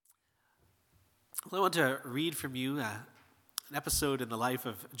Well, I want to read from you an episode in the life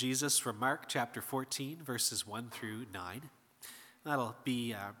of Jesus from Mark chapter 14, verses 1 through 9. That'll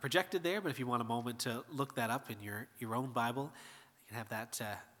be projected there, but if you want a moment to look that up in your own Bible, you can have that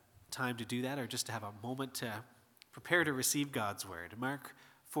time to do that, or just to have a moment to prepare to receive God's word. Mark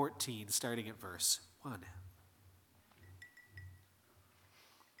 14, starting at verse 1.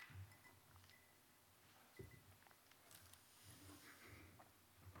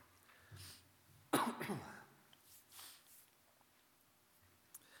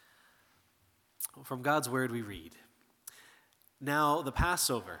 From God's word we read, "Now the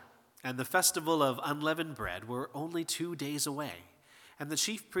Passover and the festival of unleavened bread were only 2 days away, and the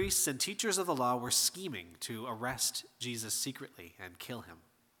chief priests and teachers of the law were scheming to arrest Jesus secretly and kill him.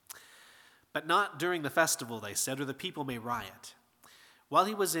 But not during the festival, they said, or the people may riot. While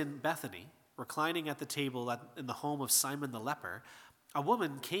he was in Bethany, reclining at the table in the home of Simon the leper, a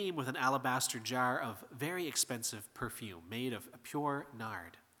woman came with an alabaster jar of very expensive perfume made of pure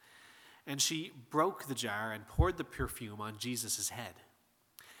nard. And she broke the jar and poured the perfume on Jesus' head.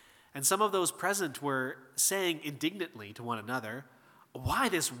 And some of those present were saying indignantly to one another, 'Why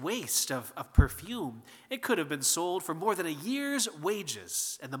this waste of perfume? It could have been sold for more than a year's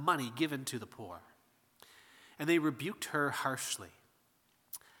wages and the money given to the poor.' And they rebuked her harshly.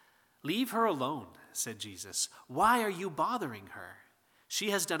 'Leave her alone,' said Jesus. 'Why are you bothering her? She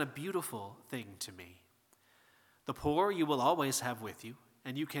has done a beautiful thing to me. The poor you will always have with you,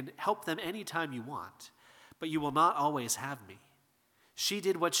 and you can help them any time you want, but you will not always have me. She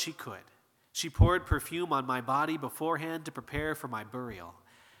did what she could. She poured perfume on my body beforehand to prepare for my burial.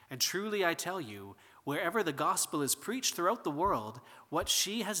 And truly I tell you, wherever the gospel is preached throughout the world, what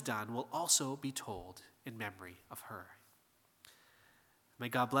she has done will also be told in memory of her.'" May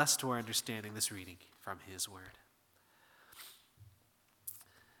God bless to our understanding this reading from his word.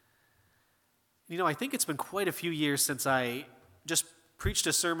 I think it's been quite a few years since I just preached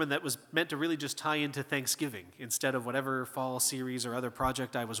a sermon that was meant to really just tie into Thanksgiving instead of whatever fall series or other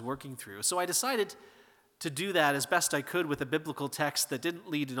project I was working through. So I decided to do that as best I could with a biblical text that didn't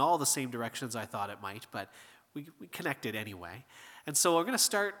lead in all the same directions I thought it might, but we connected anyway. And so we're going to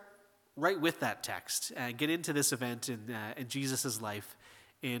start right with that text and get into this event in Jesus' life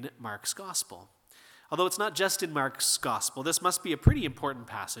in Mark's Gospel. Although it's not just in Mark's Gospel, this must be a pretty important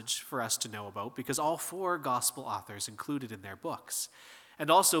passage for us to know about because all 4 Gospel authors included in their books.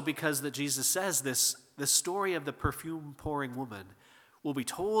 And also because that Jesus says this story of the perfume-pouring woman will be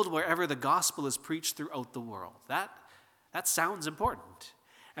told wherever the gospel is preached throughout the world. That sounds important.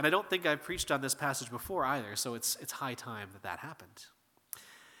 And I don't think I've preached on this passage before either, so it's high time that happened.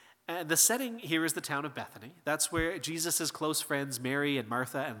 And the setting here is the town of Bethany. That's where Jesus' close friends Mary and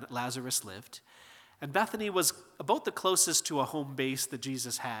Martha and Lazarus lived. And Bethany was about the closest to a home base that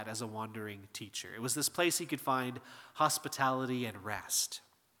Jesus had as a wandering teacher. It was this place he could find hospitality and rest.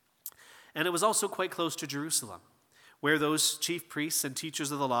 And it was also quite close to Jerusalem, where those chief priests and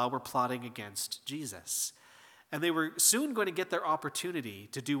teachers of the law were plotting against Jesus. And they were soon going to get their opportunity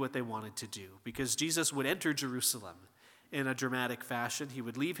to do what they wanted to do, because Jesus would enter Jerusalem in a dramatic fashion. He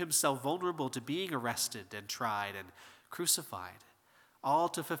would leave himself vulnerable to being arrested and tried and crucified, all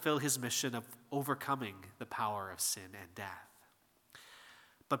to fulfill his mission of overcoming the power of sin and death.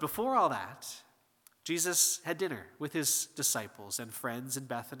 But before all that, Jesus had dinner with his disciples and friends in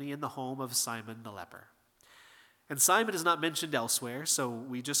Bethany in the home of Simon the leper. And Simon is not mentioned elsewhere, so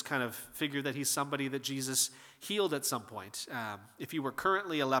we just kind of figure that he's somebody that Jesus healed at some point. If he were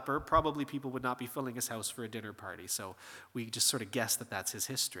currently a leper, probably people would not be filling his house for a dinner party, so we just sort of guess that that's his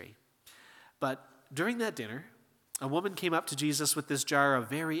history. But during that dinner, a woman came up to Jesus with this jar of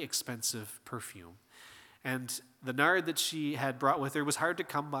very expensive perfume. And the nard that she had brought with her was hard to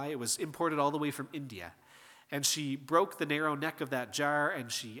come by. It was imported all the way from India. And she broke the narrow neck of that jar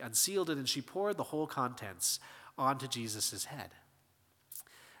and she unsealed it and she poured the whole contents onto Jesus' head.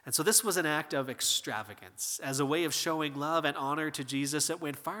 And so this was an act of extravagance. As a way of showing love and honor to Jesus, it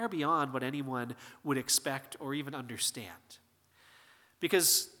went far beyond what anyone would expect or even understand.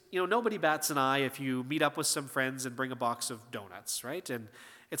 Because nobody bats an eye if you meet up with some friends and bring a box of donuts, right? And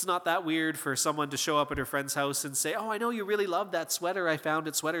it's not that weird for someone to show up at her friend's house and say, "Oh, I know you really love that sweater I found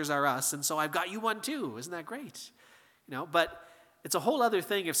at Sweaters R Us, and so I've got you one too. Isn't that great?" But it's a whole other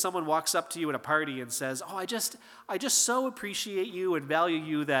thing if someone walks up to you at a party and says, "Oh, I just so appreciate you and value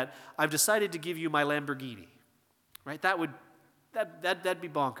you that I've decided to give you my Lamborghini," right? That'd be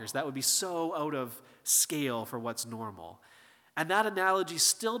bonkers. That would be so out of scale for what's normal. And that analogy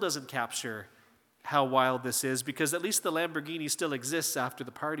still doesn't capture how wild this is, because at least the Lamborghini still exists after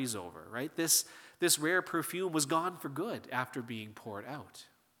the party's over, right? This rare perfume was gone for good after being poured out.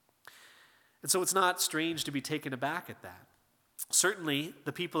 And so it's not strange to be taken aback at that. Certainly,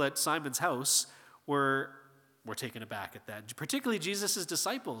 the people at Simon's house were taken aback at that. Particularly Jesus'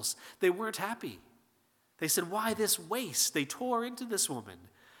 disciples. They weren't happy. They said, "Why this waste?" They tore into this woman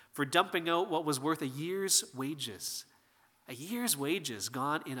for dumping out what was worth a year's wages. A year's wages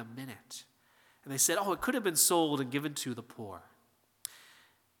gone in a minute. And they said, "Oh, it could have been sold and given to the poor."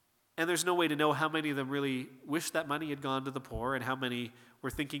 And there's no way to know how many of them really wished that money had gone to the poor and how many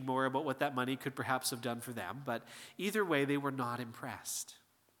were thinking more about what that money could perhaps have done for them. But either way, they were not impressed.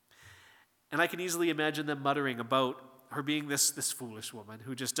 And I can easily imagine them muttering about her being this foolish woman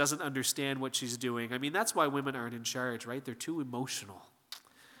who just doesn't understand what she's doing. I mean, that's why women aren't in charge, right? They're too emotional.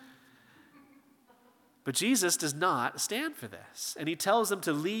 But Jesus does not stand for this. And he tells them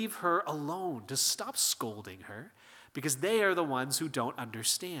to leave her alone, to stop scolding her, because they are the ones who don't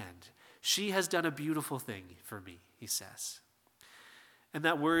understand. She has done a beautiful thing for me, he says. And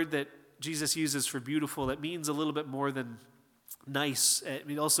that word that Jesus uses for beautiful, it means a little bit more than nice.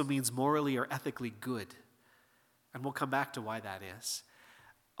 It also means morally or ethically good. And we'll come back to why that is.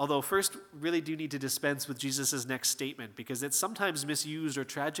 Although first, really do need to dispense with Jesus' next statement because it's sometimes misused or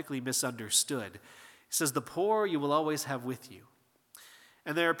tragically misunderstood. He says, "The poor you will always have with you."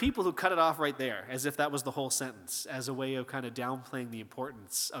 And there are people who cut it off right there, as if that was the whole sentence, as a way of kind of downplaying the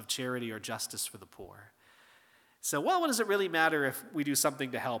importance of charity or justice for the poor. So, well, what does it really matter if we do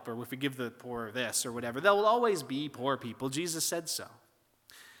something to help or if we give the poor this or whatever? There will always be poor people. Jesus said so.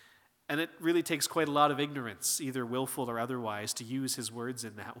 And it really takes quite a lot of ignorance, either willful or otherwise, to use his words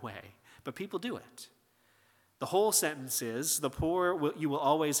in that way. But people do it. The whole sentence is, the poor you will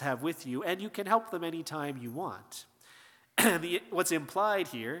always have with you, and you can help them anytime you want. What's implied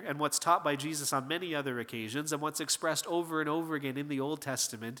here, and what's taught by Jesus on many other occasions, and what's expressed over and over again in the Old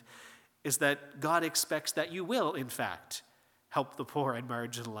Testament, is that God expects that you will, in fact, help the poor and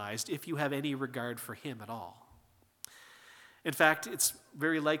marginalized if you have any regard for him at all. In fact, it's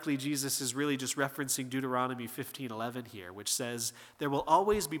very likely Jesus is really just referencing Deuteronomy 15:11 here, which says, "There will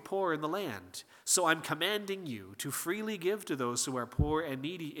always be poor in the land, so I'm commanding you to freely give to those who are poor and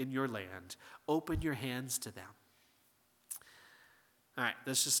needy in your land. Open your hands to them." All right,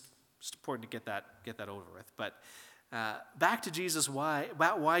 that's just important to get that over with. But back to Jesus,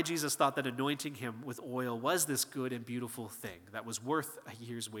 why Jesus thought that anointing him with oil was this good and beautiful thing that was worth a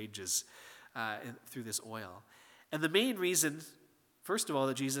year's wages through this oil. And the main reason, first of all,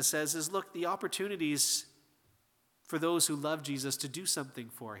 that Jesus says is, look, the opportunities for those who love Jesus to do something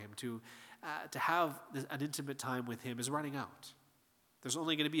for him, to have an intimate time with him is running out. There's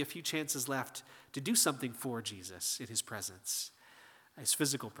only going to be a few chances left to do something for Jesus in his presence, his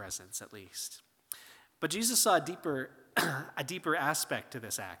physical presence at least. But Jesus saw a deeper aspect to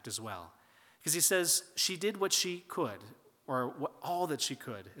this act as well. Because he says she did what she could, or all that she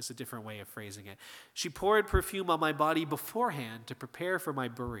could is a different way of phrasing it. She poured perfume on my body beforehand to prepare for my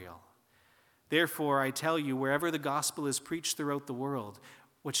burial. Therefore, I tell you, wherever the gospel is preached throughout the world,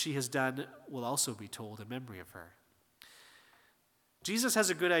 what she has done will also be told in memory of her. Jesus has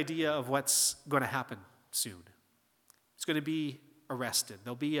a good idea of what's going to happen soon. He's going to be arrested.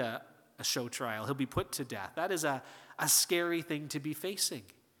 There'll be a show trial. He'll be put to death. That is a scary thing to be facing.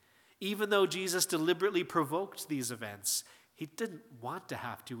 Even though Jesus deliberately provoked these events, he didn't want to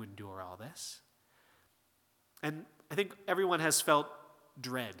have to endure all this. And I think everyone has felt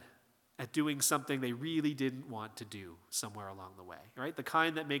dread at doing something they really didn't want to do somewhere along the way, right? The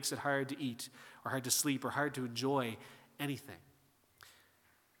kind that makes it hard to eat or hard to sleep or hard to enjoy anything.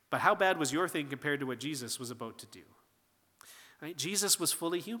 But how bad was your thing compared to what Jesus was about to do? Right? Jesus was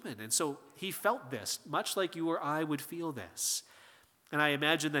fully human, and so he felt this, much like you or I would feel this. And I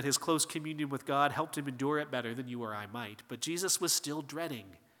imagine that his close communion with God helped him endure it better than you or I might. But Jesus was still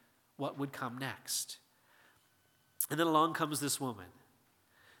dreading what would come next. And then along comes this woman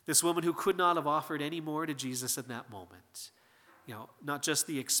who could not have offered any more to Jesus in that moment. You know, not just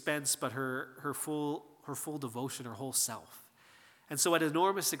the expense, but her full devotion, her whole self. And so at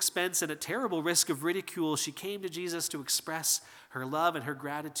enormous expense and at terrible risk of ridicule, she came to Jesus to express her love and her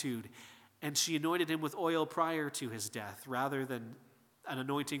gratitude. And she anointed him with oil prior to his death, rather than an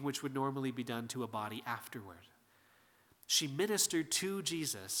anointing which would normally be done to a body afterward. She ministered to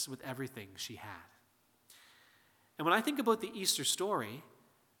Jesus with everything she had. And when I think about the Easter story,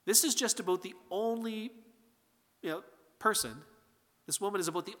 this is just about the only person. This woman is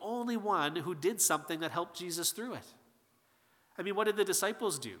about the only one who did something that helped Jesus through it. I mean, what did the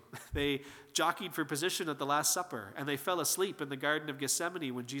disciples do? They jockeyed for position at the Last Supper, and they fell asleep in the Garden of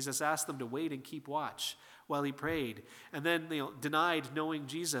Gethsemane when Jesus asked them to wait and keep watch while he prayed, and then denied knowing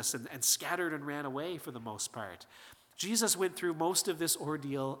Jesus and scattered and ran away for the most part. Jesus went through most of this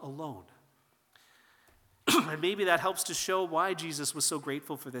ordeal alone. And maybe that helps to show why Jesus was so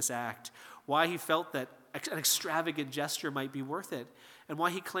grateful for this act, why he felt that an extravagant gesture might be worth it, and why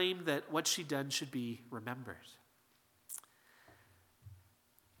he claimed that what she'd done should be remembered.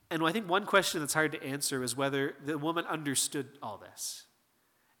 And I think one question that's hard to answer is whether the woman understood all this.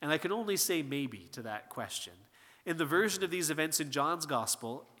 And I can only say maybe to that question. In the version of these events in John's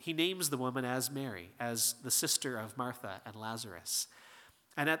gospel, he names the woman as Mary, as the sister of Martha and Lazarus.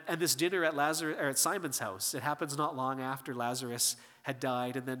 And at this dinner at Simon's house, it happens not long after Lazarus had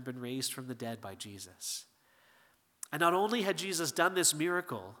died and then been raised from the dead by Jesus. And not only had Jesus done this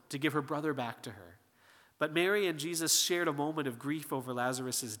miracle to give her brother back to her, but Mary and Jesus shared a moment of grief over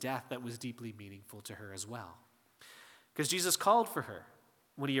Lazarus' death that was deeply meaningful to her as well. Because Jesus called for her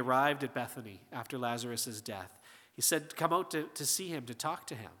when he arrived at Bethany after Lazarus' death. He said, come out to see him, to talk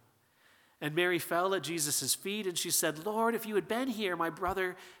to him. And Mary fell at Jesus' feet and she said, Lord, if you had been here, my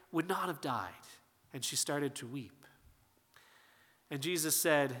brother would not have died. And she started to weep. And Jesus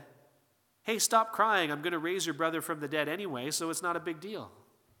said, hey, stop crying. I'm going to raise your brother from the dead anyway, so it's not a big deal.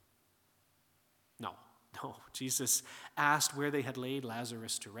 No. Jesus asked where they had laid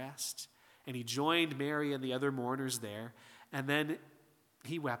Lazarus to rest. And he joined Mary and the other mourners there. And then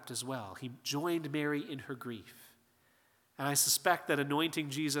he wept as well. He joined Mary in her grief. And I suspect that anointing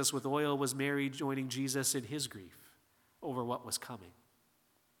Jesus with oil was Mary joining Jesus in his grief over what was coming.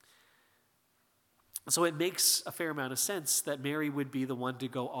 So it makes a fair amount of sense that Mary would be the one to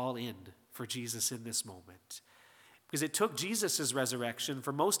go all in for Jesus in this moment. Because it took Jesus' resurrection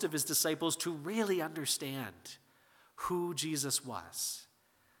for most of his disciples to really understand who Jesus was.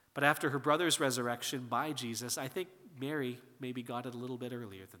 But after her brother's resurrection by Jesus, I think Mary maybe got it a little bit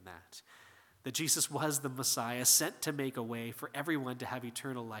earlier than that. That Jesus was the Messiah sent to make a way for everyone to have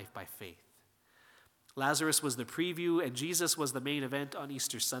eternal life by faith. Lazarus was the preview and Jesus was the main event on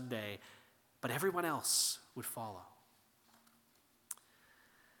Easter Sunday, but everyone else would follow.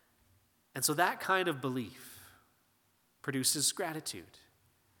 And so that kind of belief produces gratitude,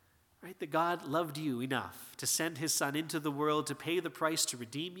 right? That God loved you enough to send his son into the world to pay the price to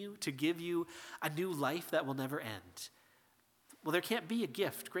redeem you, to give you a new life that will never end. Well, there can't be a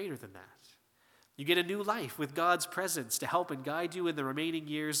gift greater than that. You get a new life with God's presence to help and guide you in the remaining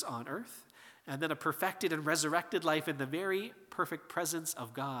years on earth, and then a perfected and resurrected life in the very perfect presence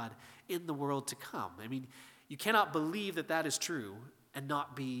of God in the world to come. I mean, you cannot believe that that is true and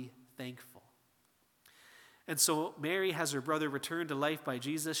not be thankful. And so Mary has her brother returned to life by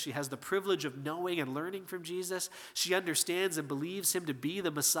Jesus. She has the privilege of knowing and learning from Jesus. She understands and believes him to be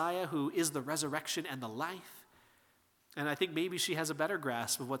the Messiah who is the resurrection and the life. And I think maybe she has a better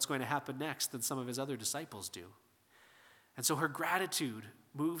grasp of what's going to happen next than some of his other disciples do. And so her gratitude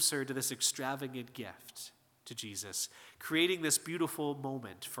moves her to this extravagant gift to Jesus, creating this beautiful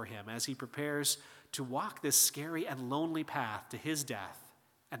moment for him as he prepares to walk this scary and lonely path to his death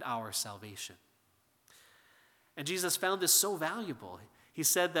and our salvation. And Jesus found this so valuable. He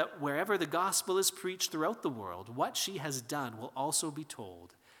said that wherever the gospel is preached throughout the world, what she has done will also be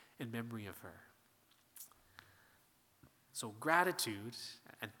told in memory of her. So gratitude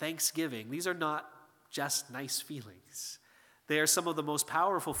and thanksgiving, these are not just nice feelings. They are some of the most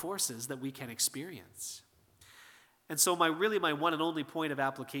powerful forces that we can experience. And so my one and only point of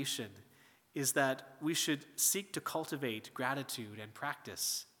application is that we should seek to cultivate gratitude and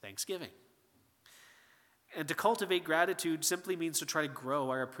practice thanksgiving. And to cultivate gratitude simply means to try to grow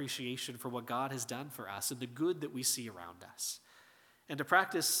our appreciation for what God has done for us and the good that we see around us. And to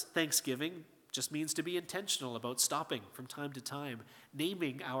practice thanksgiving just means to be intentional about stopping from time to time,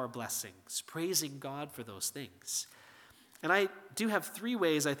 naming our blessings, praising God for those things. And I do have 3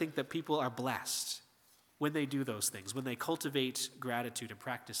 ways I think that people are blessed when they do those things, when they cultivate gratitude and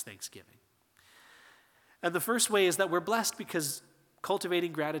practice thanksgiving. And the first way is that we're blessed because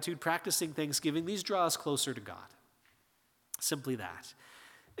cultivating gratitude, practicing thanksgiving, these draw us closer to God. Simply that.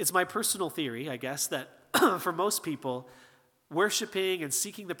 It's my personal theory, I guess, that for most people, worshiping and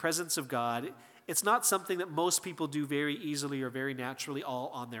seeking the presence of God, it's not something that most people do very easily or very naturally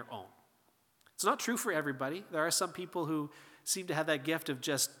all on their own. It's not true for everybody. There are some people who seem to have that gift of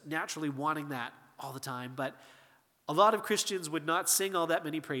just naturally wanting that all the time, but a lot of Christians would not sing all that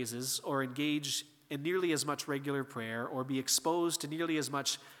many praises or engage in nearly as much regular prayer or be exposed to nearly as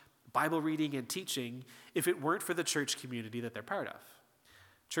much Bible reading and teaching if it weren't for the church community that they're part of.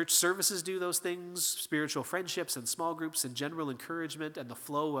 Church services do those things, spiritual friendships and small groups and general encouragement and the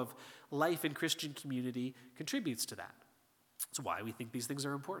flow of life in Christian community contributes to that. That's why we think these things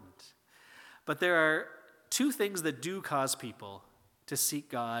are important. But there are 2 things that do cause people to seek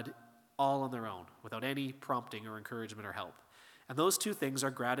God all on their own without any prompting or encouragement or help. And those 2 things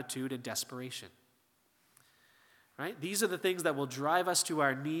are gratitude and desperation. right? These are the things that will drive us to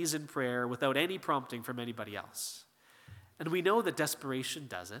our knees in prayer without any prompting from anybody else. And we know that desperation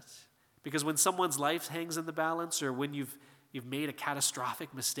does it, because when someone's life hangs in the balance, or when you've made a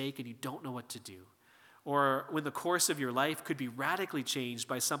catastrophic mistake and you don't know what to do, or when the course of your life could be radically changed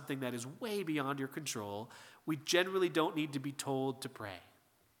by something that is way beyond your control, we generally don't need to be told to pray.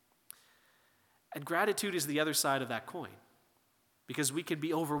 And gratitude is the other side of that coin, because we can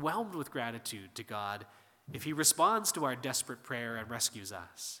be overwhelmed with gratitude to God if he responds to our desperate prayer and rescues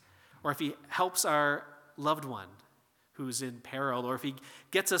us, or if he helps our loved one who's in peril, or if he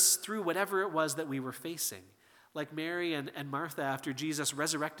gets us through whatever it was that we were facing, like Mary and Martha after Jesus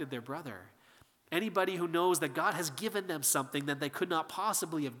resurrected their brother. Anybody who knows that God has given them something that they could not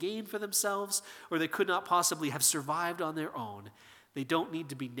possibly have gained for themselves, or they could not possibly have survived on their own, they don't need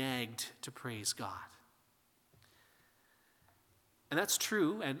to be nagged to praise God. And that's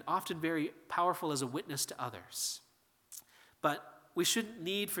true and often very powerful as a witness to others. But we shouldn't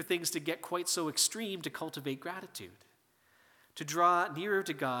need for things to get quite so extreme to cultivate gratitude. To draw nearer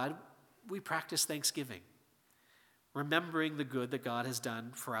to God, we practice thanksgiving, remembering the good that God has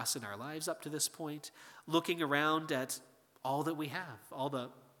done for us in our lives up to this point, looking around at all that we have, all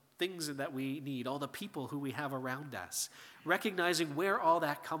the things that we need, all the people who we have around us, recognizing where all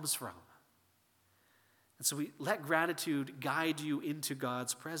that comes from. And so we let gratitude guide you into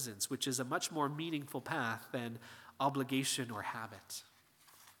God's presence, which is a much more meaningful path than obligation or habit.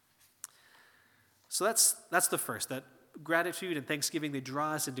 So that's the first, that gratitude and thanksgiving, they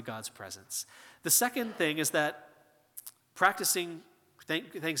draw us into God's presence. The second thing is that practicing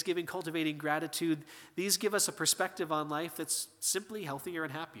thanksgiving, cultivating gratitude, these give us a perspective on life that's simply healthier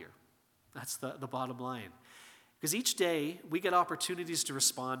and happier. That's the bottom line. Because each day we get opportunities to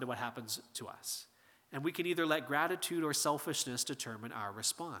respond to what happens to us. And we can either let gratitude or selfishness determine our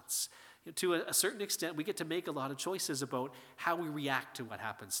response. To a certain extent, we get to make a lot of choices about how we react to what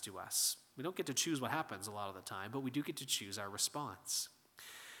happens to us. We don't get to choose what happens a lot of the time, but we do get to choose our response.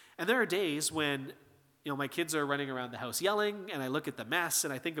 And there are days when my kids are running around the house yelling, and I look at the mess,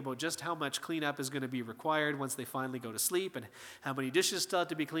 and I think about just how much cleanup is going to be required once they finally go to sleep, and how many dishes still have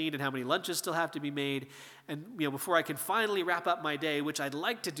to be cleaned, and how many lunches still have to be made. And before I can finally wrap up my day, which I'd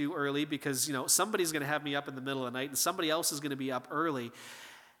like to do early, because somebody's going to have me up in the middle of the night, and somebody else is going to be up early.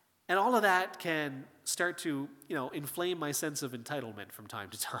 And all of that can start to inflame my sense of entitlement from time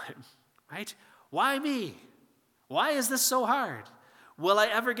to time, right? Why me? Why is this so hard? Will I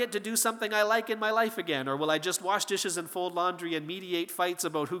ever get to do something I like in my life again? Or will I just wash dishes and fold laundry and mediate fights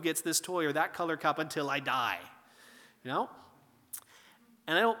about who gets this toy or that color cup until I die? And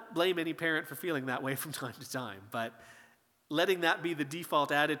I don't blame any parent for feeling that way from time to time, but letting that be the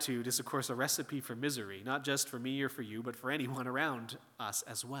default attitude is, of course, a recipe for misery, not just for me or for you, but for anyone around us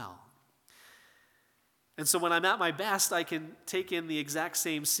as well. And so when I'm at my best, I can take in the exact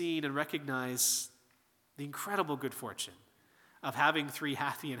same scene and recognize the incredible good fortune of having 3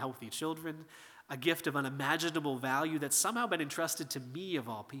 happy and healthy children, a gift of unimaginable value that's somehow been entrusted to me of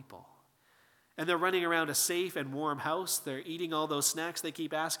all people. And they're running around a safe and warm house. They're eating all those snacks they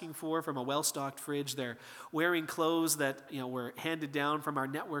keep asking for from a well-stocked fridge. They're wearing clothes that were handed down from our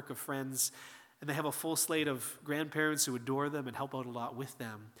network of friends. And they have a full slate of grandparents who adore them and help out a lot with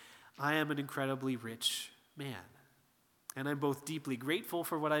them. I am an incredibly rich man. And I'm both deeply grateful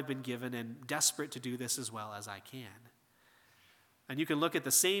for what I've been given and desperate to do this as well as I can. And you can look at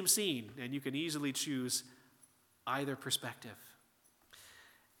the same scene and you can easily choose either perspective.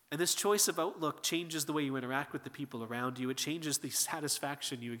 And this choice of outlook changes the way you interact with the people around you. It changes the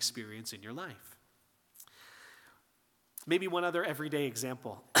satisfaction you experience in your life. Maybe one other everyday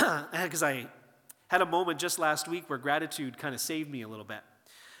example, because I had a moment just last week where gratitude kind of saved me a little bit.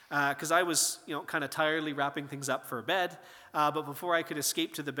 Because I was, kind of tiredly wrapping things up for bed. But before I could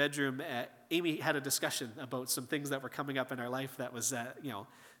escape to the bedroom, Amy had a discussion about some things that were coming up in our life that was,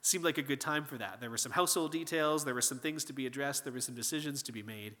 seemed like a good time for that. There were some household details. There were some things to be addressed. There were some decisions to be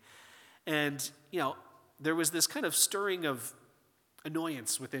made. And, there was this kind of stirring of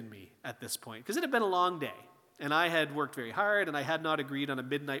annoyance within me at this point. Because it had been a long day. And I had worked very hard. And I had not agreed on a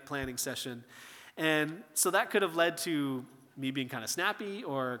midnight planning session. And so that could have led to me being kind of snappy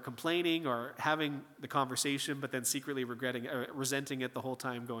or complaining or having the conversation, but then secretly regretting or resenting it the whole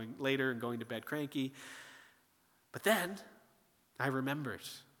time, going later and going to bed cranky. But then I remembered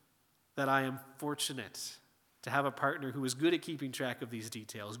that I am fortunate to have a partner who is good at keeping track of these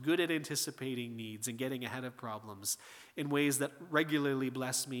details, good at anticipating needs and getting ahead of problems in ways that regularly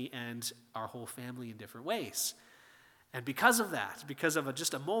bless me and our whole family in different ways. And because of that, because of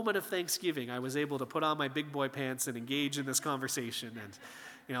just a moment of thanksgiving, I was able to put on my big boy pants and engage in this conversation.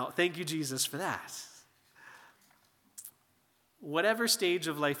 And, thank you, Jesus, for that. whatever stage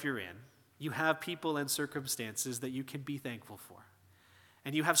of life you're in, you have people and circumstances that you can be thankful for.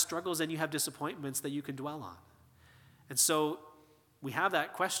 And you have struggles and you have disappointments that you can dwell on. And so we have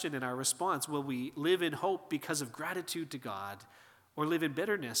that question in our response. Will we live in hope because of gratitude to God, or live in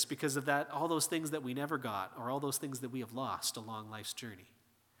bitterness because of that, all those things that we never got, or all those things that we have lost along life's journey?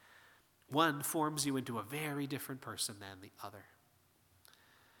 One forms you into a very different person than the other.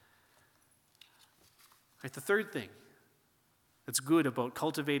 Right, the third thing that's good about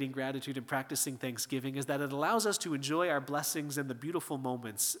cultivating gratitude and practicing thanksgiving is that it allows us to enjoy our blessings and the beautiful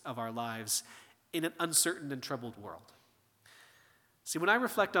moments of our lives in an uncertain and troubled world. See, when I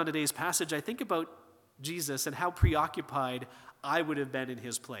reflect on today's passage, I think about Jesus and how preoccupied I would have been in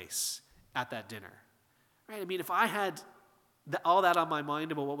his place at that dinner. Right? I mean, if I had all that on my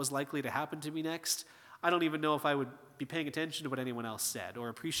mind about what was likely to happen to me next, I don't even know if I would be paying attention to what anyone else said or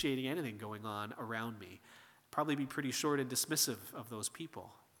appreciating anything going on around me. Probably be pretty short and dismissive of those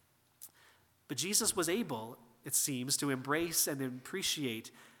people. But Jesus was able, it seems, to embrace and appreciate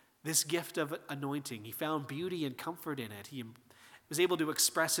this gift of anointing. He found beauty and comfort in it. He was able to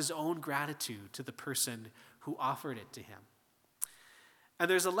express his own gratitude to the person who offered it to him. And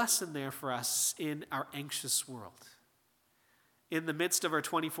there's a lesson there for us in our anxious world. In the midst of our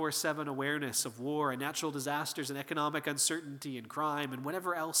 24/7 awareness of war and natural disasters and economic uncertainty and crime and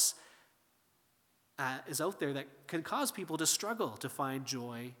whatever else is out there that can cause people to struggle to find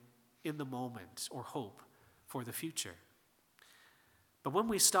joy in the moment or hope for the future. But when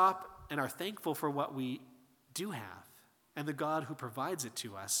we stop and are thankful for what we do have and the God who provides it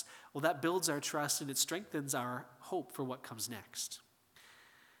to us, well, that builds our trust and it strengthens our hope for what comes next.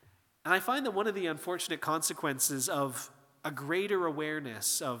 And I find that one of the unfortunate consequences of a greater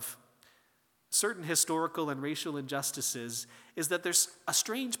awareness of certain historical and racial injustices is that there's a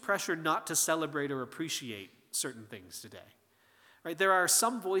strange pressure not to celebrate or appreciate certain things today. Right? There are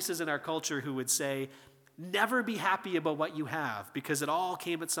some voices in our culture who would say, never be happy about what you have because it all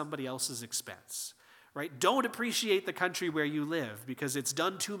came at somebody else's expense. Right? Don't appreciate the country where you live because it's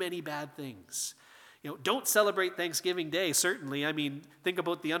done too many bad things. Don't celebrate Thanksgiving Day, certainly. I mean, think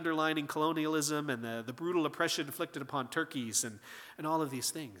about the underlining colonialism and the brutal oppression inflicted upon turkeys and all of these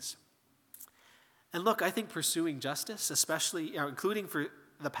things. And look, I think pursuing justice, especially, including for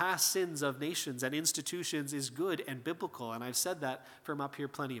the past sins of nations and institutions, is good and biblical. And I've said that from up here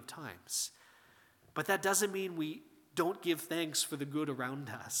plenty of times. But that doesn't mean we don't give thanks for the good around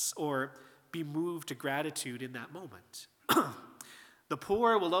us or be moved to gratitude in that moment. The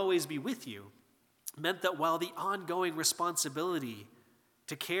poor will always be with you meant that while the ongoing responsibility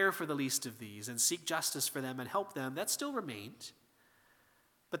to care for the least of these and seek justice for them and help them, that still remained.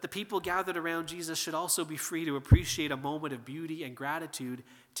 But the people gathered around Jesus should also be free to appreciate a moment of beauty and gratitude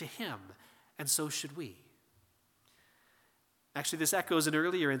to him, and so should we. Actually, this echoes an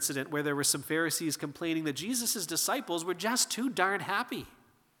earlier incident where there were some Pharisees complaining that Jesus' disciples were just too darn happy.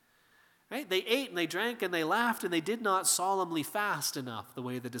 Right? They ate and they drank and they laughed and they did not solemnly fast enough the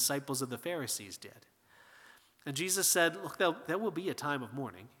way the disciples of the Pharisees did. And Jesus said, look, there will be a time of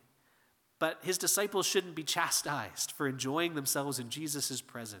mourning, but his disciples shouldn't be chastised for enjoying themselves in Jesus'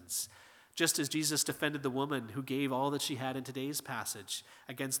 presence, just as Jesus defended the woman who gave all that she had in today's passage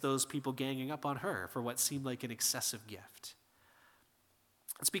against those people ganging up on her for what seemed like an excessive gift.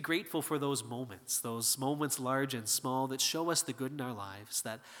 Let's be grateful for those moments large and small, that show us the good in our lives,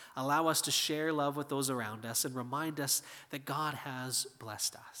 that allow us to share love with those around us and remind us that God has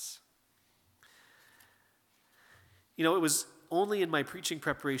blessed us. It was only in my preaching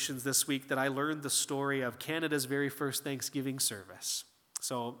preparations this week that I learned the story of Canada's very first Thanksgiving service.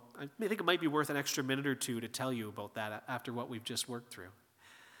 So I think it might be worth an extra minute or two to tell you about that after what we've just worked through.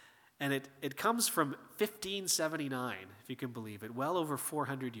 And it comes from 1579, if you can believe it, well over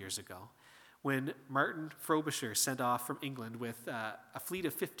 400 years ago, when Martin Frobisher sent off from England with a fleet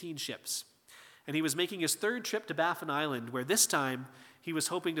of 15 ships. And he was making his third trip to Baffin Island, where this time he was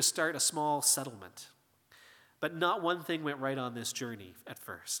hoping to start a small settlement. But not one thing went right on this journey at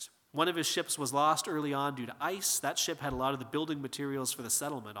first. One of his ships was lost early on due to ice. That ship had a lot of the building materials for the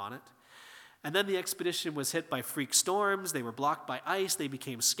settlement on it. And then the expedition was hit by freak storms. They were blocked by ice. They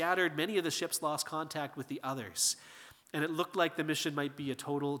became scattered. Many of the ships lost contact with the others. And it looked like the mission might be a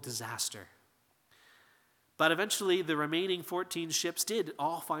total disaster. But eventually, the remaining 14 ships did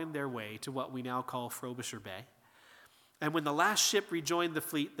all find their way to what we now call Frobisher Bay. And when the last ship rejoined the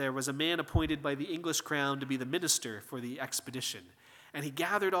fleet, there was a man appointed by the English crown to be the minister for the expedition. And he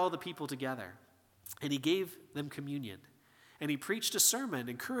gathered all the people together, and he gave them communion. And he preached a sermon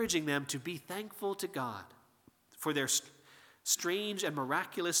encouraging them to be thankful to God for their strange and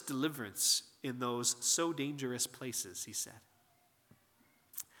miraculous deliverance in those so dangerous places, he said.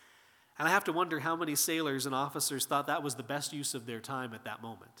 And I have to wonder how many sailors and officers thought that was the best use of their time at that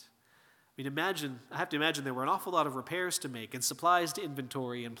moment. I have to imagine there were an awful lot of repairs to make and supplies to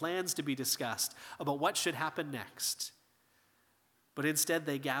inventory and plans to be discussed about what should happen next. But instead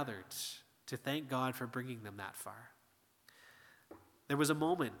they gathered to thank God for bringing them that far. There was a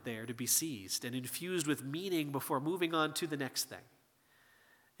moment there to be seized and infused with meaning before moving on to the next thing.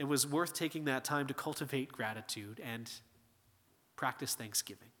 It was worth taking that time to cultivate gratitude and practice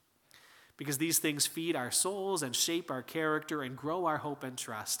thanksgiving, because these things feed our souls and shape our character and grow our hope and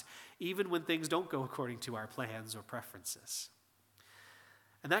trust, even when things don't go according to our plans or preferences.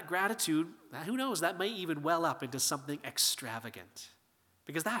 And that gratitude, who knows, that may even well up into something extravagant,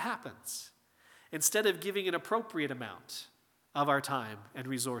 because that happens. Instead of giving an appropriate amount of our time and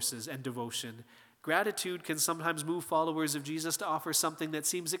resources and devotion, gratitude can sometimes move followers of Jesus to offer something that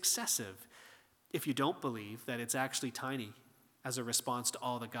seems excessive if you don't believe that it's actually tiny as a response to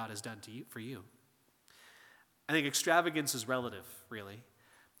all that God has done for you. I think extravagance is relative, really.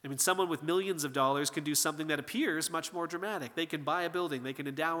 I mean, someone with millions of dollars can do something that appears much more dramatic. They can buy a building, they can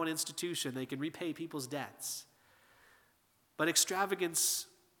endow an institution, they can repay people's debts. But extravagance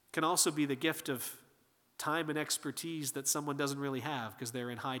can also be the gift of time and expertise that someone doesn't really have because they're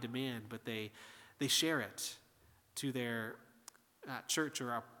in high demand, but they share it to their church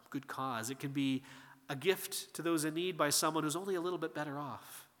or a good cause. It can be a gift to those in need by someone who's only a little bit better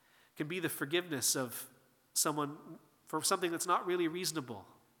off. It can be the forgiveness of someone for something that's not really reasonable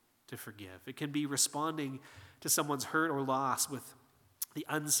to forgive. It can be responding to someone's hurt or loss with the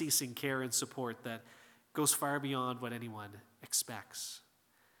unceasing care and support that goes far beyond what anyone expects.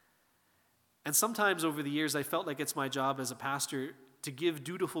 And sometimes over the years, I felt like it's my job as a pastor to give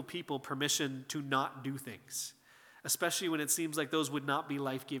dutiful people permission to not do things, especially when it seems like those would not be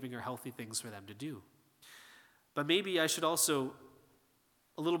life-giving or healthy things for them to do. But maybe I should also,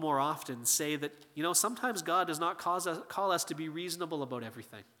 a little more often, say that, sometimes God does not call us to be reasonable about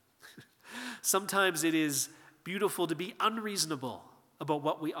everything. Sometimes it is beautiful to be unreasonable about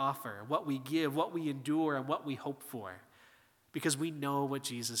what we offer, what we give, what we endure, and what we hope for, because we know what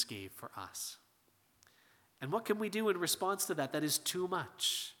Jesus gave for us. And what can we do in response to that? That is too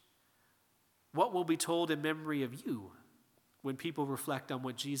much. What will be told in memory of you when people reflect on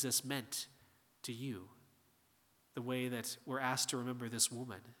what Jesus meant to you? The way that we're asked to remember this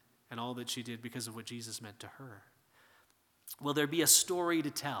woman and all that she did because of what Jesus meant to her. Will there be a story to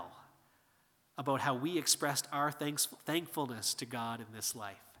tell about how we expressed our thankfulness to God in this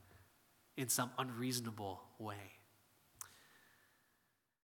life in some unreasonable way?